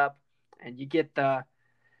build up, and you get the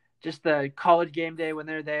college game day when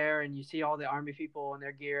they're there, and you see all the Army people in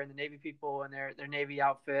their gear and the Navy people in their Navy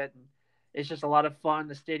outfit, and it's just a lot of fun.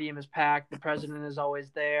 The stadium is packed. The president is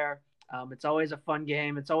always there. It's always a fun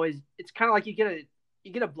game. It's kind of like you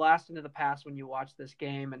get a blast into the past when you watch this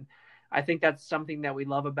game, and I think that's something that we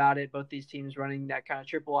love about it. Both these teams running that kind of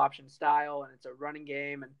triple option style, and it's a running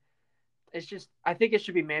game, and it's just, I think it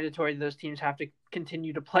should be mandatory that those teams have to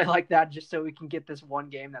continue to play like that, just so we can get this one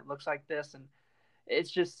game that looks like this, and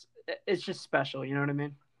it's just special. You know what I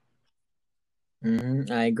mean?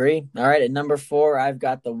 I agree. All right, at number 4, I've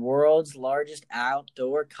got the world's largest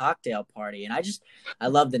outdoor cocktail party, and I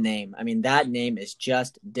love the name. I mean, that name is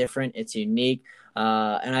just different. It's unique,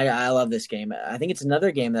 and I love this game. I think it's another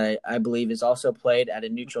game that I believe is also played at a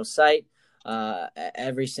neutral site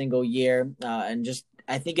every single year, and just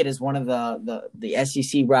I think it is one of the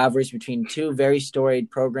SEC rivalries between two very storied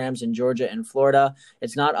programs in Georgia and Florida.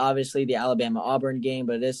 It's not obviously the Alabama-Auburn game,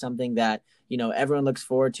 but it is something that everyone looks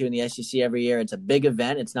forward to in the SEC every year. It's a big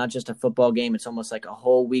event. It's not just a football game. It's almost like a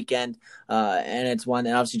whole weekend, and it's one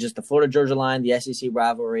that obviously just the Florida-Georgia line, the SEC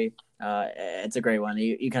rivalry. It's a great one.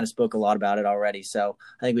 You kind of spoke a lot about it already, so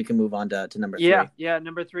I think we can move on to number 3. Yeah,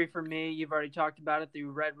 number 3 for me. You've already talked about it, the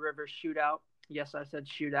Red River Shootout. Yes, I said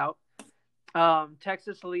shootout.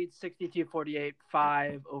 Texas leads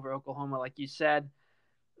 62-48-5 over Oklahoma, like you said.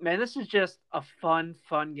 Man, this is just a fun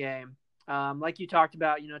game. Like you talked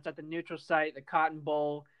about, it's at the neutral site, the Cotton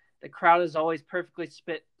Bowl. The crowd is always perfectly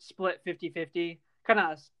split 50-50. Kind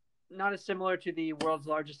of not as similar to the world's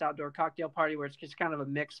largest outdoor cocktail party, where it's just kind of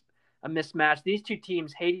a mismatch. These two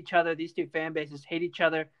teams hate each other. These two fan bases hate each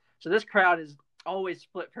other. So this crowd is always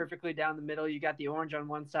split perfectly down the middle. You got the orange on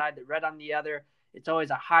one side, the red on the other. It's always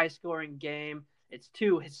a high-scoring game. It's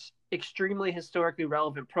two extremely historically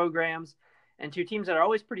relevant programs and two teams that are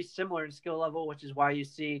always pretty similar in skill level, which is why you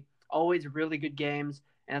see always really good games,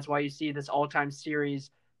 and that's why you see this all-time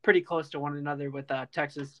series pretty close to one another with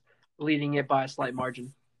Texas leading it by a slight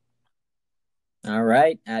margin. All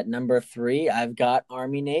right. At number 3, I've got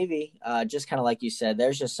Army-Navy. Just kind of like you said,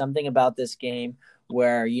 there's just something about this game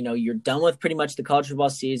where, you're done with pretty much the college football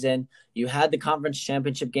season. You had the conference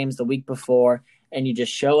championship games the week before, and you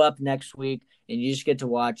just show up next week, and you just get to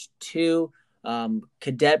watch two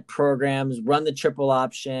cadet programs run the triple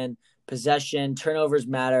option, possession, turnovers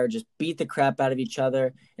matter, just beat the crap out of each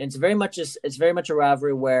other. And it's very much a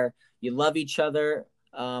rivalry where you love each other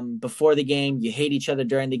before the game, you hate each other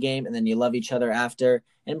during the game, and then you love each other after.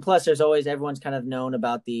 And plus, there's always everyone's kind of known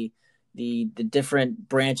about the different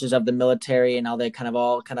branches of the military and how they kind of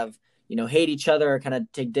all kind of hate each other or kind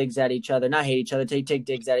of take digs at each other. Not hate each other, take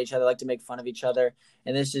digs at each other, like to make fun of each other.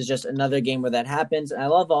 And this is just another game where that happens. And I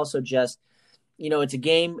love also just it's a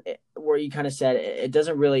game where you kind of said it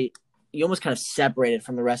doesn't really, you almost kind of separate it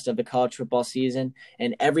from the rest of the college football season,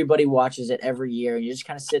 and everybody watches it every year. And you just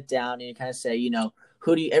kind of sit down and you kind of say,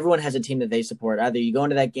 everyone has a team that they support. Either you go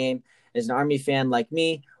into that game as an Army fan like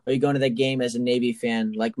me, or you go into that game as a Navy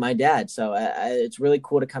fan like my dad. So it's really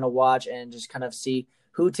cool to kind of watch and just kind of see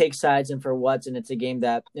who takes sides and for what. And it's a game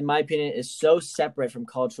that, in my opinion, is so separate from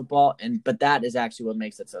college football, but that is actually what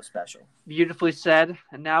makes it so special. Beautifully said.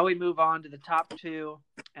 And now we move on to the top two,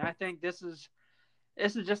 and I think this is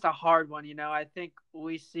just a hard one. I think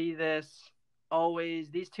we see this always.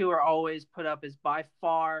 These two are always put up as by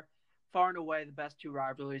far and away the best two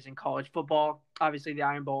rivalries in college football. Obviously, the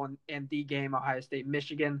Iron Bowl and the game, Ohio State,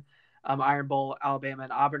 Michigan, Iron Bowl, Alabama,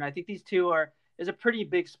 and Auburn. I think these two there's a pretty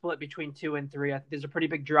big split between 2 and 3. I think there's a pretty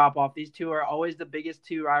big drop off. These two are always the biggest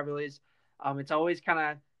two rivalries. It's always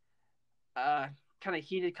kind of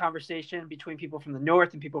heated conversation between people from the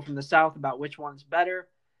north and people from the south about which one's better.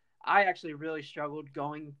 I actually really struggled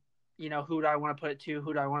going, who do I want to put it 2,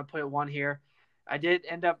 who do I want to put it 1 here. I did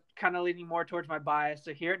end up kind of leaning more towards my bias.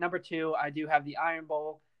 So here at number 2, I do have the Iron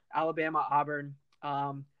Bowl, Alabama, Auburn.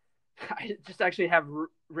 I just actually have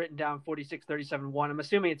written down 46-37-1. I'm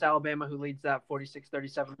assuming it's Alabama who leads that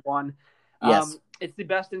 46-37-1. Yes. It's the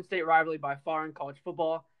best in-state rivalry by far in college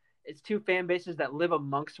football. It's two fan bases that live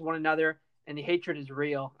amongst one another, and the hatred is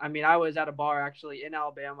real. I mean, I was at a bar actually in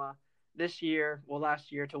Alabama last year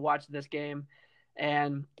to watch this game,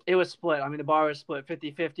 and it was split. I mean, the bar was split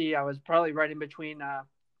 50-50. I was probably right in between,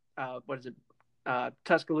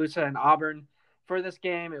 Tuscaloosa and Auburn for this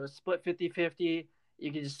game. It was split 50-50.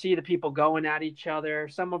 You could just see the people going at each other.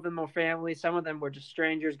 Some of them were family. Some of them were just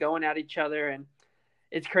strangers going at each other, and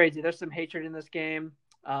it's crazy. There's some hatred in this game.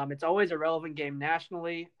 It's always a relevant game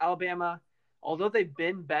nationally. Alabama, although they've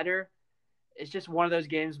been better, it's just one of those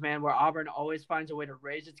games, man, where Auburn always finds a way to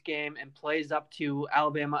raise its game and plays up to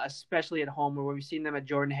Alabama, especially at home, where we've seen them at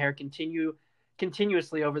Jordan-Hare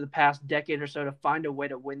continuously over the past decade or so to find a way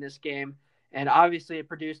to win this game. And obviously it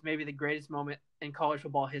produced maybe the greatest moment in college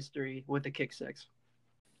football history with the kick six.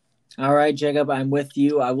 All right, Jacob, I'm with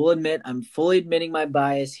you. I will admit, I'm fully admitting my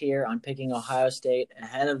bias here on picking Ohio State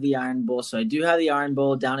ahead of the Iron Bowl. So I do have the Iron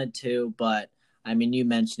Bowl down at 2, but I mean, you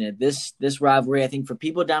mentioned it. This rivalry, I think for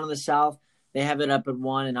people down in the South, they have it up at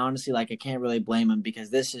 1. And honestly, I can't really blame them because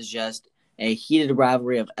this is just a heated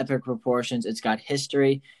rivalry of epic proportions. It's got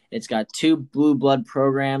history. It's got 2 blue blood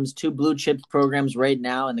programs, 2 blue chip programs right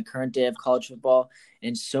now in the current day of college football,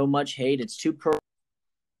 and so much hate. It's 2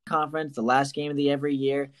 conference, the last game of the every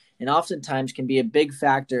year, and oftentimes can be a big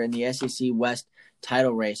factor in the SEC West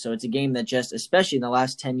title race. So it's a game that just, especially in the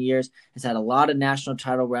last 10 years, has had a lot of national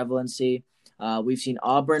title relevancy. We've seen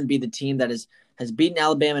Auburn be the team that has beaten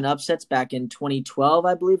Alabama in upsets back in 2012,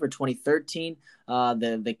 I believe, or 2013.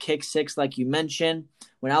 The kick six, like you mentioned,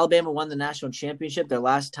 when Alabama won the national championship their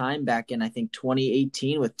last time back in, I think,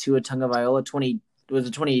 2018 with Tua Tagovailoa. It was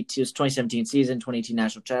the 2017 season, 2018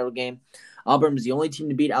 national title game. Auburn was the only team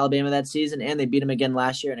to beat Alabama that season, and they beat them again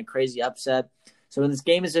last year in a crazy upset. So when this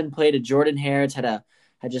game has been played at Jordan-Hare, it's had a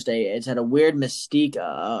weird mystique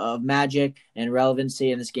of magic and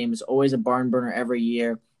relevancy, and this game is always a barn burner every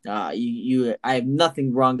year. I have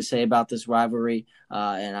nothing wrong to say about this rivalry,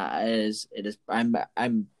 and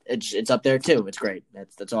it's up there too. It's great.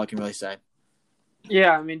 That's all I can really say.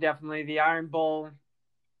 Yeah, I mean, definitely the Iron Bowl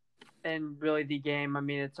and really the game. I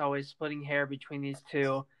mean, it's always splitting hair between these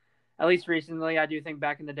two. At least recently, I do think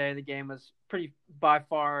back in the day, the game was pretty by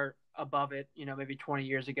far above it, maybe 20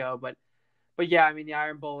 years ago. But yeah, I mean, the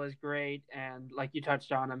Iron Bowl is great. And like you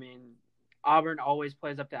touched on, I mean, Auburn always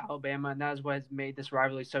plays up to Alabama, and that is what has made this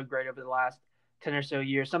rivalry so great over the last 10 or so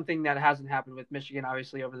years. Something that hasn't happened with Michigan,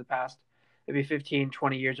 obviously, over the past maybe 15,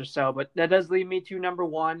 20 years or so. But that does lead me to number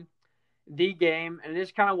 1, the game. And it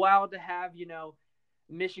is kind of wild to have,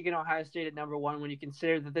 Michigan, Ohio State at number 1 when you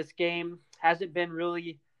consider that this game hasn't been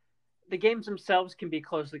really – the games themselves can be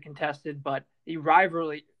closely contested, but the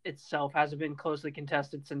rivalry itself hasn't been closely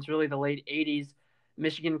contested since really the late 80s.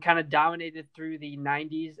 Michigan kind of dominated through the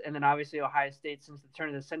 90s, and then obviously Ohio State since the turn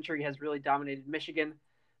of the century has really dominated Michigan.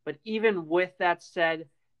 But even with that said,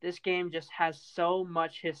 this game just has so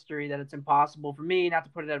much history that it's impossible for me not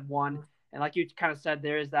to put it at 1. And like you kind of said,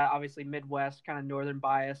 there is that obviously Midwest kind of northern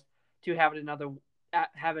bias to have it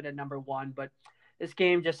at number 1. But this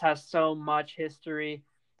game just has so much history.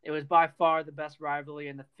 It was by far the best rivalry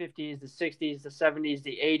in the 50s, the 60s, the 70s,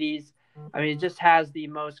 the 80s. I mean, it just has the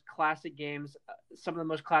most classic games, some of the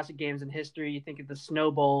most classic games in history. You think of the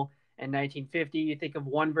Snow Bowl in 1950, you think of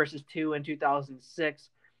 1 versus 2 in 2006,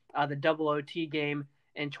 the double OT game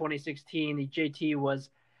in 2016.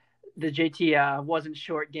 The JT wasn't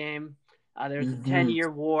short game. There's the Mm-hmm. 10-year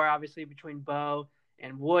war, obviously, between Bo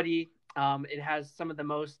and Woody. It has some of the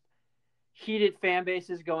most heated fan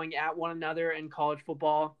bases going at one another in college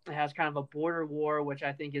football. It has kind of a border war, which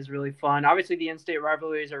I think is really fun. Obviously, the in-state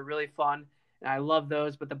rivalries are really fun, and I love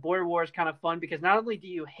those. But the border war is kind of fun because not only do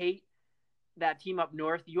you hate that team up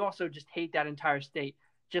north, you also just hate that entire state.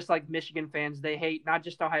 Just like Michigan fans, they hate not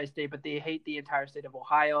just Ohio State, but they hate the entire state of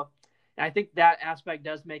Ohio. And I think that aspect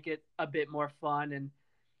does make it a bit more fun. And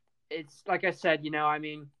it's like I said, I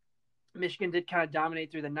mean, Michigan did kind of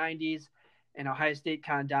dominate through the 90s, and Ohio State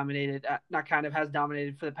kind of dominated, not kind of, has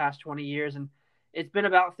dominated for the past 20 years. And it's been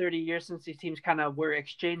about 30 years since these teams kind of were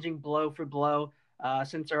exchanging blow for blow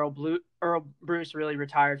since Earl Bruce really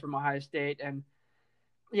retired from Ohio State. And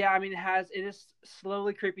yeah, I mean, it is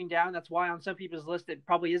slowly creeping down. That's why on some people's list it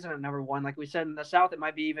probably isn't at number one. Like we said in the South, it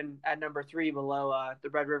might be even at number three below the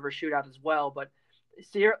Red River Shootout as well. But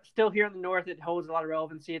still here in the North, it holds a lot of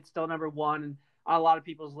relevancy. It's still number one, and on a lot of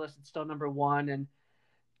people's list, it's still number one. And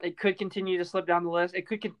it could continue to slip down the list. It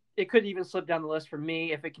could even slip down the list for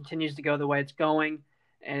me if it continues to go the way it's going.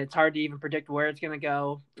 And it's hard to even predict where it's going to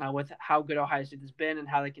go with how good Ohio State has been and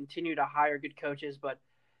how they continue to hire good coaches. But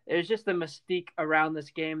there's just the mystique around this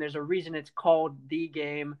game. There's a reason it's called the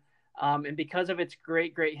game. And because of its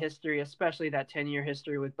great, great history, especially that 10-year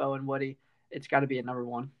history with Bo and Woody, it's got to be at number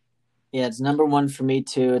one. Yeah, it's number one for me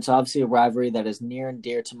too. It's obviously a rivalry that is near and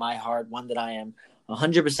dear to my heart, one that I am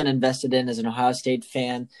 100% invested in as an Ohio State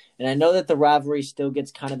fan. And I know that the rivalry still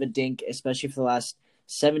gets kind of a dink, especially for the last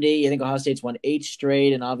 70. I think Ohio State's won 8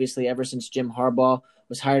 straight, and obviously ever since Jim Harbaugh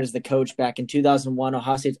was hired as the coach back in 2001,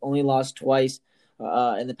 Ohio State's only lost twice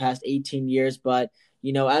in the past 18 years. But,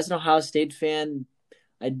 as an Ohio State fan,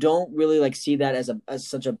 I don't really see that as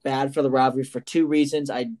such a bad for the rivalry for 2 reasons.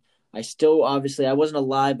 I still, obviously, I wasn't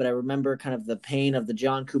alive, but I remember kind of the pain of the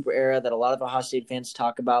John Cooper era that a lot of Ohio State fans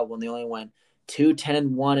talk about when they only went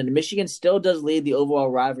 2-10-1, and Michigan still does lead the overall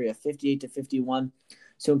rivalry of 58-51.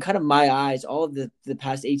 So in kind of my eyes, all of the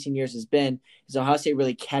past 18 years is Ohio State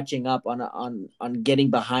really catching up on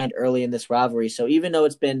getting behind early in this rivalry. So even though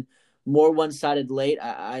it's been more one-sided late,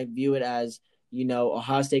 I view it as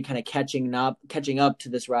Ohio State kind of catching up to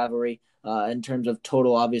this rivalry in terms of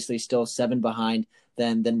total, obviously still 7 behind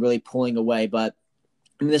than really pulling away. But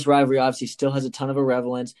I mean, this rivalry obviously still has a ton of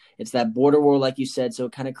irrelevance. It's that border war, like you said, so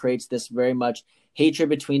it kind of creates this very much hatred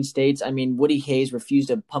between states. I mean, Woody Hayes refused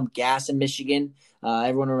to pump gas in Michigan.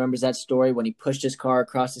 Everyone remembers that story when he pushed his car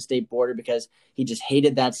across the state border because he just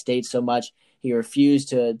hated that state so much. He refused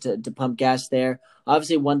to pump gas there.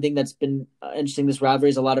 Obviously, one thing that's been interesting this rivalry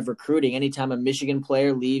is a lot of recruiting. Anytime a Michigan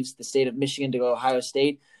player leaves the state of Michigan to go to Ohio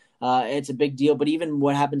State, it's a big deal. But even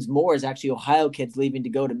what happens more is actually Ohio kids leaving to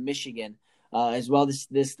go to Michigan as well.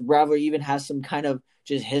 This rivalry even has some kind of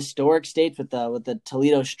just historic states with the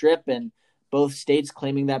Toledo Strip and both states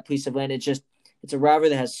claiming that piece of land. It's a rivalry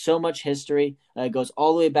that has so much history. It goes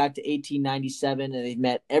all the way back to 1897, and they've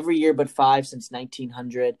met every year but 5 since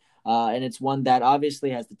 1900. And it's one that obviously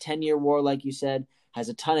has the 10-year war, like you said, has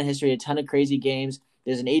a ton of history, a ton of crazy games.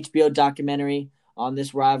 There's an HBO documentary on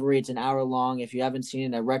this rivalry. It's an hour long. If you haven't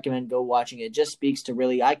seen it, I recommend go watching it. It just speaks to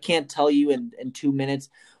really, I can't tell you in 2 minutes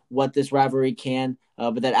what this rivalry can,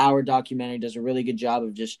 but that hour documentary does a really good job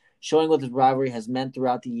of just showing what this rivalry has meant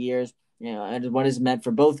throughout the years, and what it's meant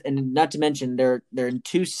for both. And not to mention, they're in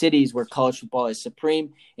 2 cities where college football is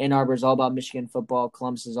supreme. Ann Arbor is all about Michigan football.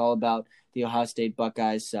 Columbus is all about the Ohio State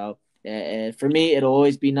Buckeyes. So for me, it'll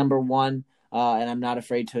always be number one, and I'm not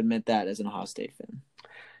afraid to admit that as an Ohio State fan.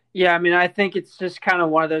 Yeah, I mean, I think it's just kind of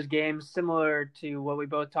one of those games similar to what we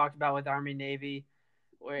both talked about with Army Navy,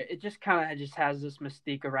 where it just kind of just has this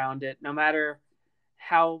mystique around it. No matter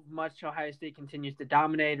how much Ohio State continues to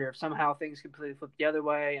dominate, or if somehow things completely flip the other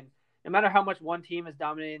way, and no matter how much one team is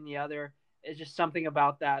dominating the other, it's just something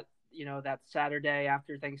about that, that Saturday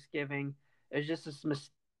after Thanksgiving. It's just this mystique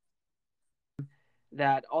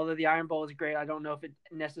that although the Iron Bowl is great, I don't know if it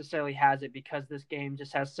necessarily has it because this game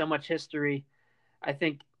just has so much history. I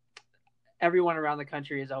think everyone around the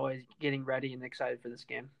country is always getting ready and excited for this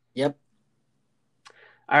game. Yep.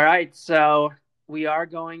 All right, so we are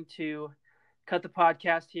going to cut the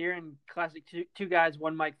podcast here in classic two guys,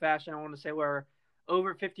 one mic fashion. I want to say we're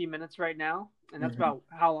over 50 minutes right now, and that's about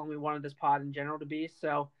how long we wanted this pod in general to be.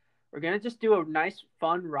 So we're going to just do a nice,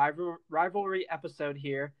 fun rivalry episode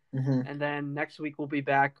here. Mm-hmm. And then next week we'll be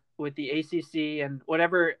back with the ACC, and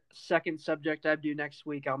whatever second subject I do next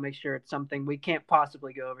week, I'll make sure it's something we can't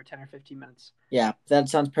possibly go over 10 or 15 minutes. Yeah, that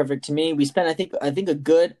sounds perfect to me. We spent, I think a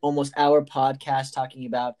good almost hour podcast talking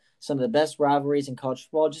about some of the best rivalries in college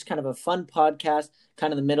football. Just kind of a fun podcast,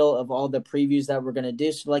 kind of the middle of all the previews that we're going to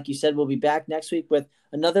do. So, like you said, we'll be back next week with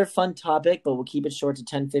another fun topic, but we'll keep it short to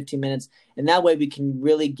 10, 15 minutes. And that way we can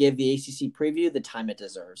really give the ACC preview the time it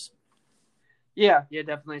deserves. Yeah,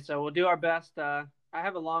 definitely. So we'll do our best. I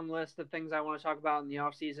have a long list of things I want to talk about in the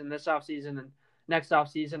off season, this off season, and next off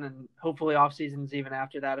season, and hopefully off seasons even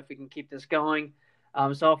after that if we can keep this going.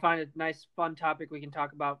 So I'll find a nice, fun topic we can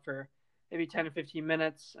talk about for maybe 10 or 15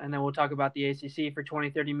 minutes, and then we'll talk about the ACC for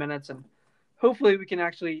 20, 30 minutes, and hopefully we can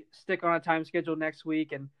actually stick on a time schedule next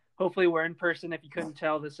week, and hopefully we're in person. If you couldn't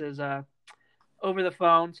tell, this is over the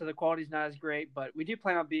phone, so the quality's not as great, but we do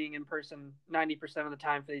plan on being in person 90% of the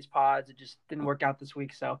time for these pods. It just didn't work out this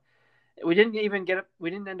week, so we didn't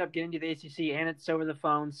end up getting to the ACC, and it's over the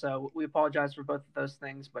phone, so we apologize for both of those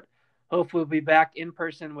things, but hopefully we'll be back in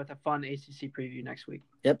person with a fun ACC preview next week.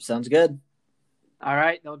 Yep, sounds good. All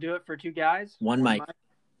right, they'll do it for two guys. One mic.